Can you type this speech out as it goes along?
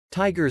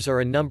Tigers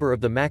are a number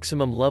of the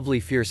maximum lovely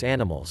fierce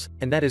animals,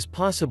 and that is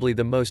possibly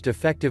the most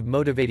effective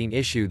motivating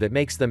issue that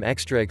makes them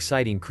extra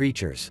exciting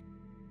creatures.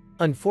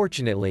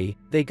 Unfortunately,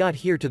 they got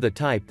here to the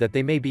type that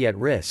they may be at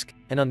risk,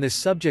 and on this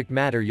subject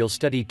matter you'll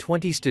study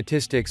 20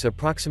 statistics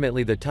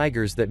approximately the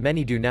tigers that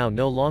many do now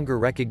no longer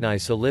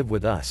recognize so live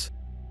with us.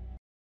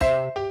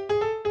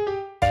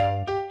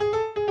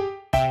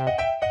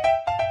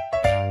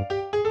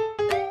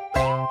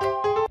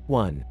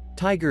 1.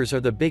 Tigers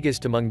are the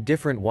biggest among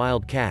different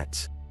wild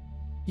cats.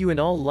 You in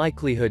all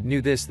likelihood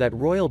knew this, that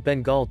Royal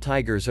Bengal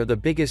tigers are the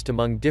biggest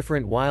among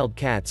different wild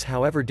cats.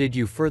 However, did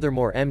you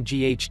furthermore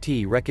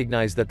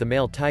recognize that the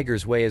male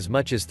tigers weigh as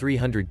much as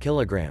 300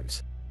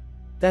 kilograms?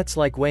 That's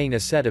like weighing a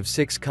set of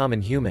 6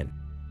 common human.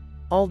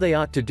 All they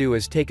ought to do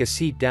is take a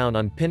seat down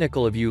on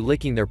pinnacle of you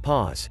licking their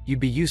paws,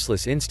 you'd be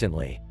useless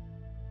instantly.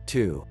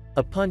 2.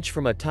 A punch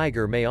from a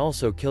tiger may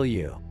also kill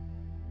you.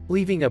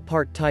 Leaving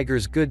apart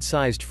tigers'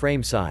 good-sized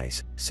frame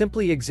size,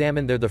 simply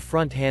examine the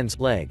front hands,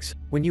 legs.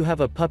 When you have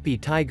a puppy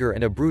tiger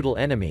and a brutal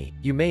enemy,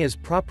 you may as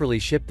properly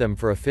ship them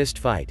for a fist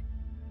fight.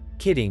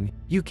 Kidding,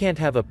 you can't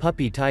have a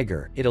puppy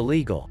tiger, it's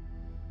illegal.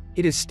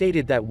 It is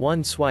stated that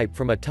one swipe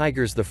from a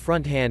tiger's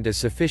front hand is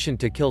sufficient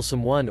to kill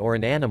someone or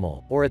an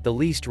animal, or at the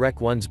least wreck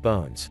one's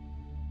bones.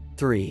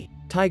 3.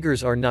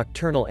 Tigers are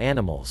nocturnal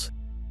animals.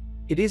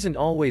 It isn't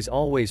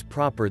always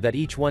proper that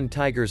each one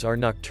tigers are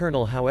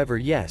nocturnal. However,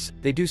 yes,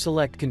 they do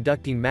select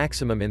conducting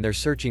maximum in their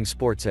searching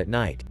sports at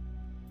night.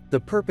 The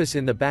purpose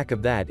in the back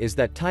of that is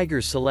that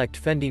tigers select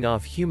fending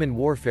off human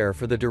warfare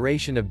for the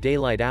duration of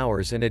daylight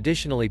hours and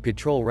additionally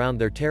patrol round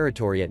their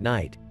territory at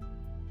night.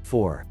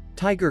 4.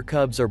 Tiger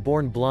cubs are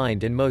born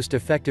blind and most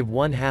effective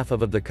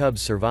 1/2 of the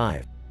cubs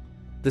survive.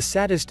 The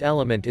saddest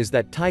element is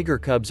that tiger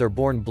cubs are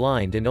born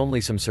blind and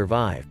only some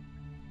survive.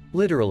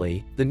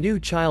 Literally, the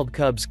new child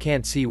cubs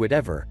can't see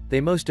whatever,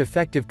 they most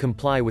effective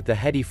comply with the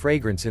heady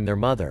fragrance in their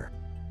mother.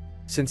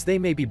 Since they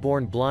may be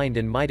born blind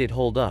and might it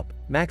hold up,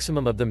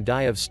 maximum of them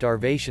die of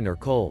starvation or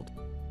cold.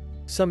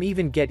 Some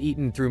even get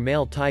eaten through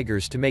male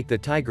tigers to make the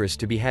tigress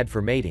to be had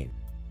for mating.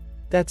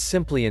 That's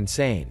simply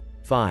insane.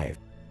 5.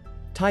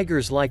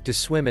 Tigers like to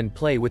swim and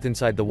play with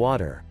inside the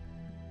water.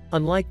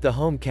 Unlike the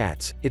home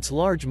cats, it's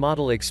large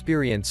model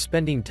experience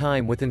spending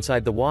time with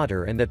inside the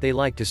water and that they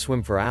like to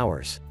swim for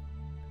hours.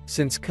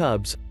 Since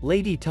cubs,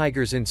 lady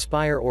tigers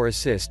inspire or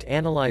assist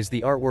analyze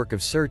the artwork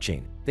of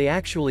searching, they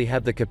actually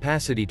have the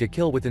capacity to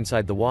kill with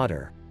inside the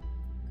water.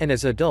 And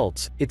as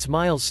adults, it's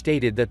Miles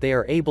stated that they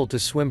are able to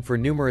swim for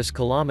numerous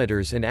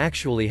kilometers and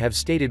actually have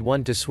stated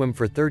one to swim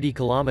for 30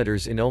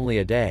 kilometers in only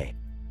a day.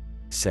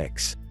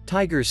 6.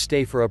 Tigers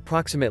stay for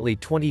approximately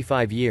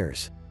 25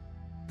 years.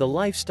 The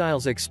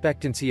lifestyle's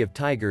expectancy of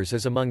tigers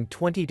is among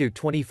 20 to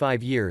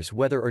 25 years,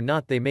 whether or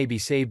not they may be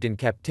saved in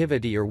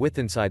captivity or with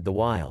inside the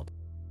wild.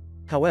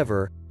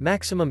 However,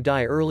 maximum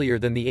die earlier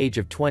than the age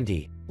of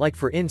 20, like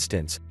for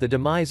instance, the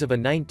demise of a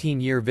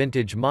 19-year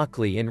vintage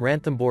Machli in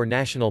Ranthambore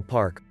National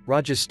Park,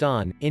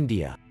 Rajasthan,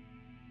 India.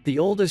 The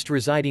oldest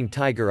residing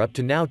tiger up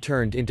to now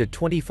turned into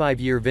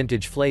 25-year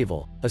vintage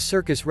Flavel, a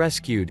circus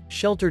rescued,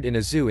 sheltered in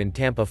a zoo in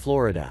Tampa,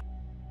 Florida.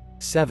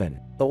 7.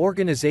 The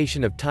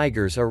organization of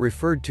tigers are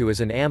referred to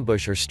as an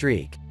ambush or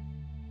streak.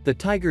 The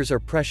tigers are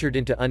pressured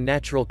into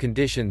unnatural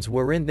conditions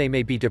wherein they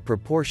may be to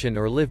proportion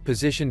or live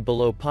positioned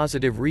below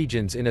positive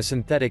regions in a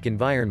synthetic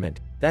environment.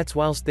 That's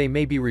whilst they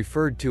may be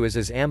referred to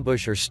as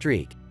ambush or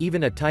streak,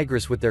 even a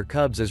tigress with their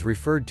cubs is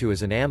referred to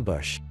as an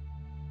ambush.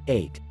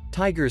 8.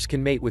 Tigers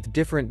can mate with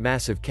different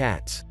massive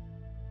cats.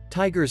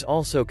 Tigers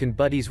also can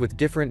buddies with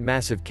different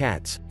massive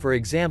cats. For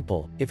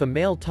example, if a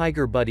male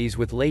tiger buddies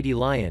with lady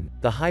lion,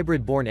 the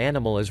hybrid-born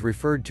animal is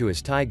referred to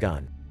as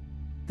tigon.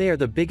 They are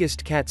the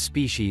biggest cat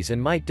species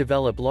and might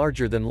develop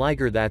larger than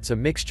liger, that's a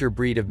mixture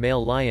breed of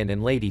male lion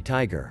and lady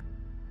tiger.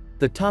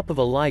 The top of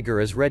a liger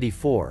is ready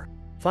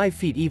 4-5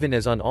 feet even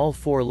as on all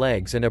 4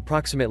 legs and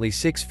approximately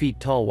 6 feet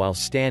tall while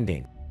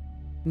standing.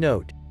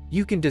 Note: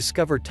 you can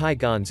discover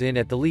tigons in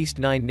at the least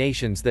 9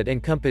 nations that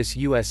encompass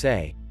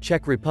USA,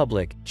 Czech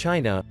Republic,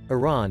 China,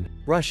 Iran,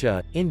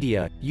 Russia,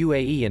 India,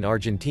 UAE and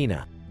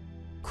Argentina.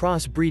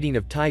 Cross-breeding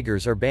of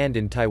tigers are banned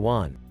in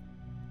Taiwan.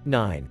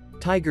 9.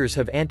 Tigers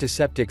have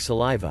antiseptic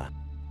saliva.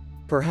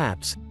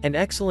 Perhaps, an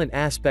excellent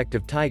aspect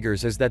of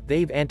tigers is that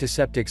they've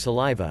antiseptic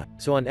saliva,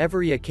 so on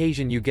every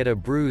occasion you get a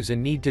bruise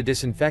and need to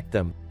disinfect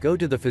them, go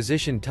to the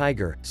physician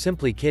tiger.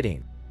 Simply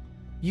kidding.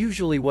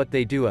 Usually what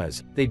they do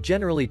is, they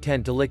generally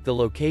tend to lick the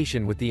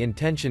location with the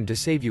intention to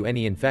save you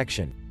any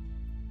infection.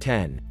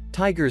 10.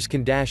 Tigers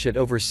can dash at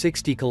over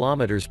 60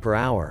 kilometers per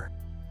hour.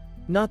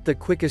 Not the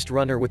quickest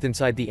runner with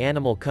inside the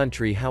animal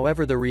country,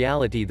 however the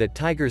reality that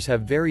tigers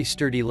have very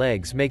sturdy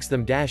legs makes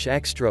them dash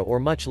extra or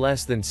much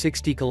less than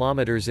 60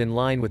 kilometers in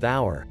line with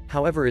hour,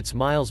 however it's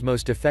miles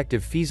most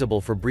effective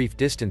feasible for brief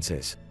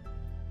distances.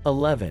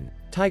 11.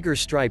 Tiger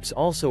stripes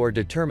also are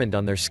determined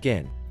on their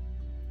skin.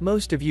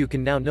 Most of you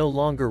can now no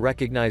longer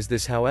recognize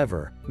this,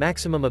 however,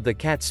 maximum of the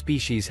cat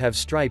species have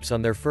stripes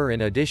on their fur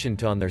in addition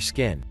to on their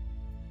skin.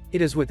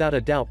 It is without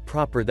a doubt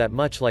proper that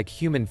much like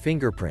human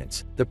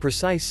fingerprints, the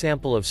precise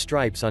sample of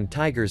stripes on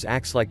tigers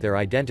acts like their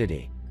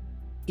identity.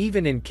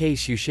 Even in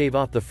case you shave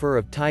off the fur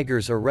of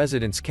tigers or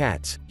residence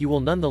cats, you will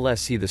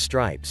nonetheless see the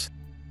stripes.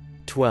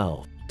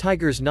 12.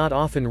 Tigers not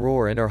often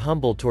roar and are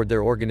humble toward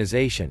their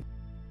organization.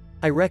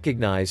 I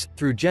recognize,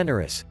 through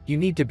generous, you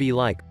need to be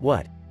like,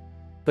 what?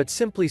 But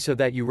simply so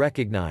that you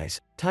recognize,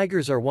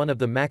 tigers are one of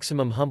the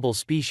maximum humble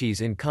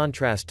species in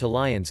contrast to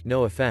lions,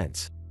 no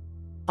offense.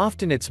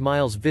 Often it's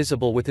miles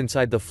visible with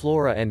inside the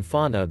flora and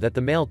fauna that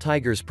the male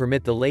tigers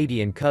permit the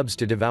lady and cubs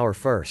to devour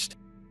first.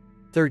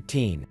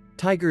 13.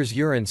 Tiger's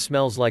urine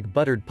smells like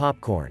buttered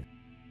popcorn.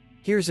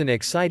 Here's an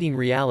exciting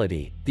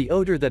reality: the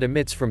odor that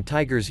emits from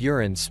tiger's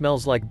urine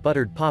smells like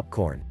buttered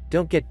popcorn.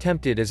 Don't get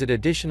tempted, as it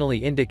additionally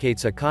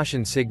indicates a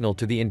caution signal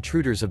to the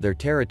intruders of their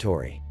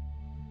territory.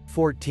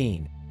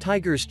 14.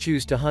 Tigers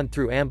choose to hunt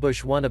through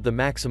ambush. One of the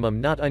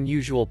maximum not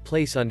unusual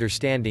place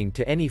understanding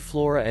to any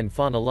flora and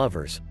fauna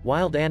lovers.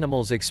 Wild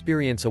animals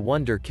experience a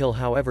wonder kill,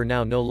 however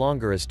now no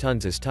longer as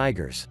tons as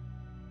tigers.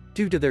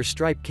 Due to their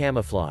striped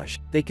camouflage,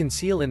 they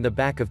conceal in the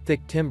back of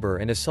thick timber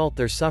and assault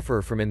their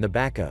sufferer from in the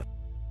back of.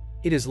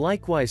 It is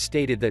likewise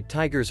stated that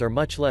tigers are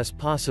much less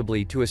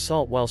possibly to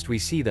assault whilst we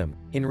see them.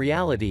 In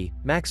reality,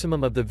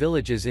 maximum of the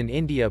villages in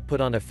India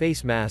put on a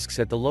face masks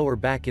at the lower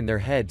back in their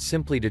head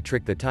simply to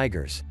trick the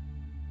tigers.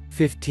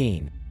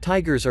 15.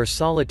 Tigers are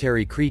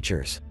solitary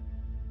creatures.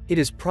 It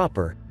is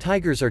proper,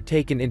 tigers are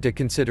taken into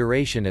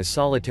consideration as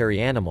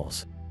solitary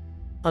animals.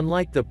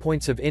 Unlike the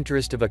points of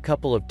interest of a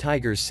couple of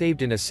tigers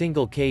saved in a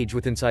single cage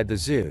with inside the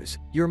zoos,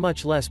 you're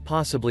much less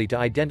possibly to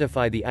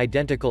identify the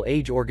identical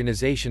age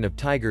organization of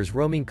tigers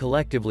roaming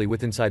collectively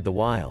with inside the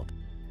wild.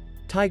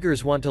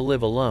 Tigers want to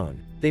live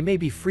alone. They may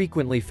be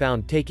frequently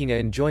found taking an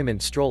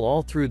enjoyment stroll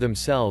all through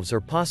themselves or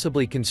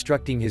possibly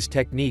constructing his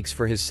techniques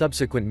for his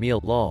subsequent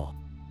meal. Lol.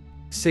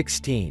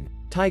 16.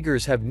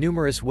 Tigers have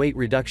numerous weight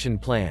reduction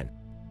plan.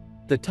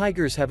 The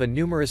tigers have a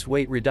numerous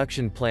weight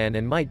reduction plan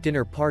and might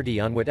dinner party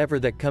on whatever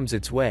that comes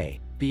its way,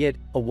 be it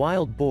a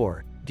wild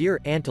boar, deer,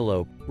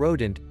 antelope,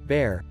 rodent,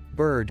 bear,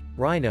 bird,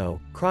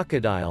 rhino,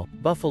 crocodile,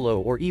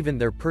 buffalo, or even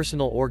their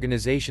personal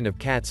organization of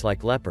cats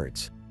like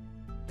leopards.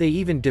 They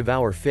even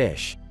devour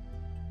fish.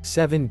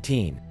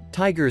 17.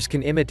 Tigers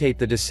can imitate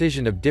the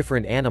decision of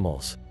different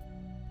animals.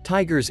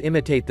 Tigers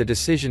imitate the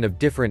decision of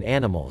different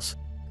animals.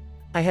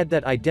 I had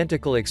that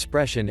identical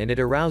expression and it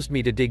aroused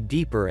me to dig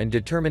deeper and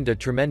determined a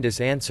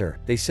tremendous answer: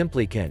 they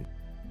simply can.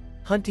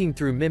 Hunting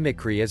through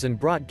mimicry as and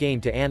brought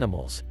gain to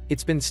animals.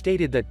 It's been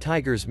stated that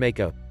tigers make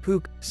a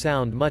pook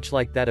sound much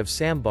like that of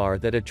sambar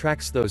that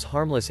attracts those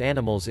harmless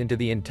animals into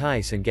the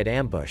entice and get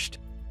ambushed.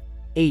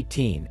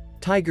 18.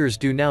 Tigers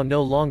do now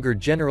no longer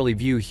generally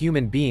view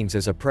human beings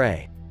as a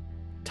prey.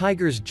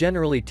 Tigers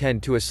generally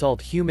tend to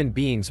assault human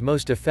beings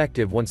most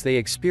effective once they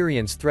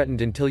experience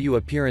threatened until you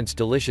appearance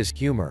delicious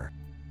humor.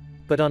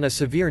 But on a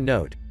severe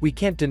note, we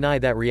can't deny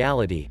that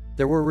reality.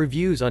 There were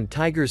reviews on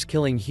tigers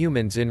killing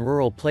humans in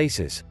rural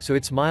places, so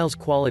it's miles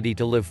quality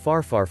to live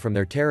far from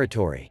their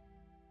territory.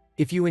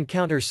 If you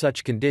encounter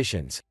such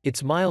conditions,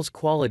 it's miles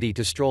quality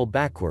to stroll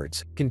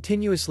backwards,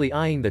 continuously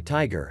eyeing the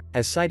tiger,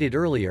 as cited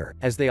earlier,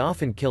 as they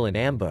often kill in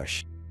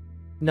ambush.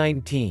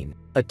 19.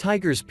 A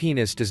tiger's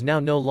penis does now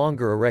no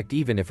longer erect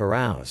even if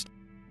aroused.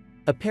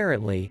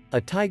 Apparently, a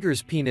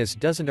tiger's penis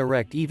doesn't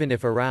erect even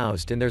if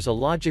aroused, and there's a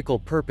logical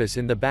purpose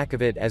in the back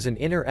of it, as an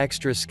inner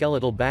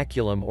extraskeletal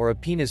baculum or a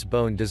penis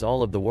bone does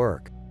all of the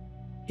work.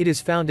 It is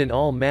found in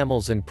all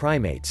mammals and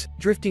primates,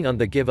 drifting on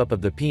the give up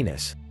of the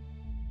penis.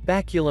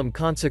 Baculum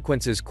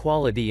consequences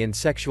quality in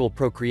sexual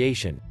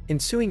procreation,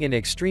 ensuing in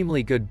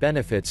extremely good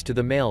benefits to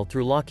the male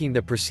through locking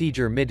the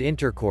procedure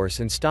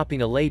mid-intercourse and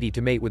stopping a lady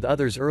to mate with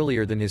others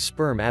earlier than his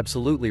sperm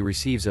absolutely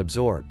receives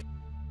absorbed.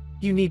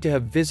 You need to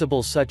have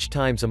visible such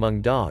times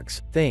among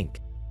dogs, think.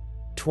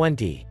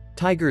 20.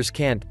 Tigers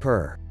can't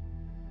purr.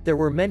 There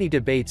were many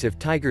debates if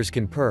tigers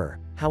can purr.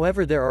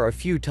 However, there are a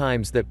few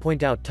times that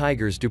point out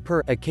tigers do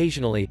purr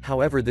occasionally.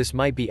 However, this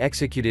might be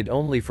executed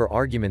only for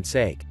argument's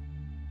sake.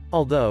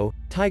 Although,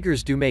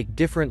 tigers do make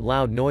different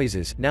loud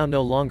noises, now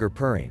no longer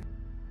purring.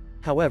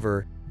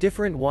 However,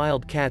 different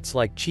wild cats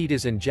like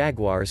cheetahs and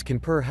jaguars can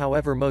purr,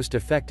 however most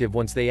effective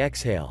once they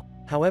exhale.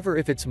 However,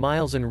 if it's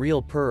miles and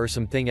real purr or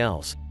something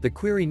else, the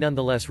query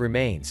nonetheless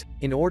remains: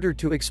 in order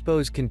to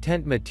expose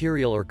content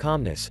material or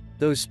calmness,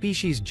 those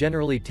species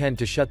generally tend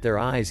to shut their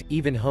eyes,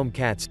 even home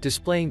cats,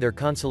 displaying their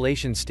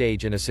consolation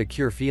stage and a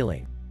secure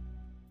feeling.